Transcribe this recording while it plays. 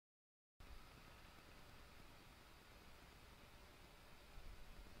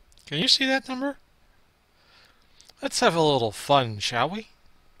Can you see that number? Let's have a little fun, shall we?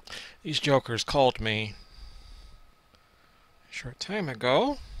 These jokers called me a short time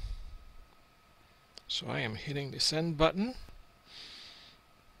ago, so I am hitting the send button.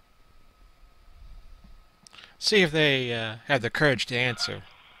 See if they have the courage to answer.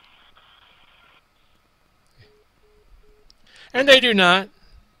 And they do not.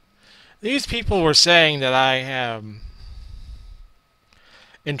 These people were saying that I am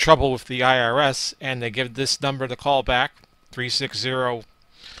in trouble with the IRS, and they give this number to call back, 360.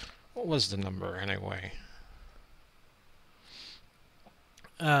 What was the number anyway?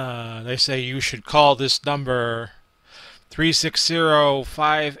 They say you should call this number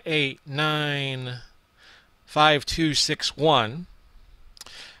 360-589-5261.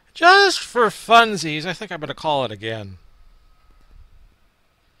 Just for funsies, I think I'm going to call it again.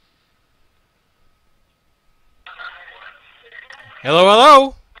 Hello,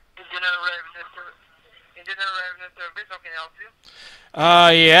 hello.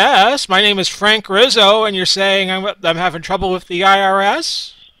 Yes, my name is Frank Rizzo, and you're saying I'm having trouble with the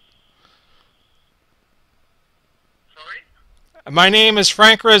IRS? My name is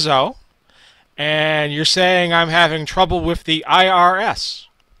Frank Rizzo, and you're saying I'm having trouble with the IRS.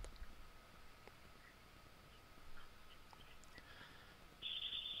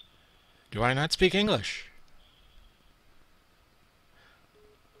 Do I not speak English?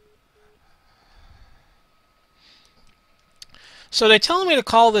 So they tell me to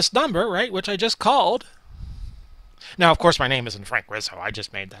call this number, right, which I just called. Now, of course, my name isn't Frank Rizzo. I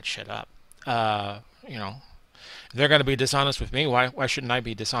just made that shit up. You know, if they're going to be dishonest with me, why shouldn't I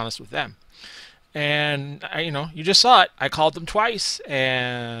be dishonest with them? And, you just saw it. I called them twice,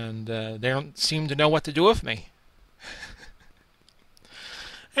 and they don't seem to know what to do with me.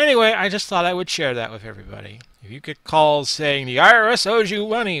 Anyway, I just thought I would share that with everybody. If you get calls saying the IRS owes you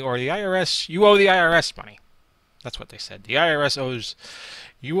money, or you owe the IRS money. That's what they said. The IRS owes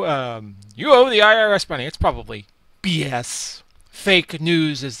you. You owe the IRS money. It's probably BS, fake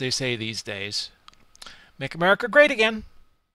news, as they say these days. Make America great again.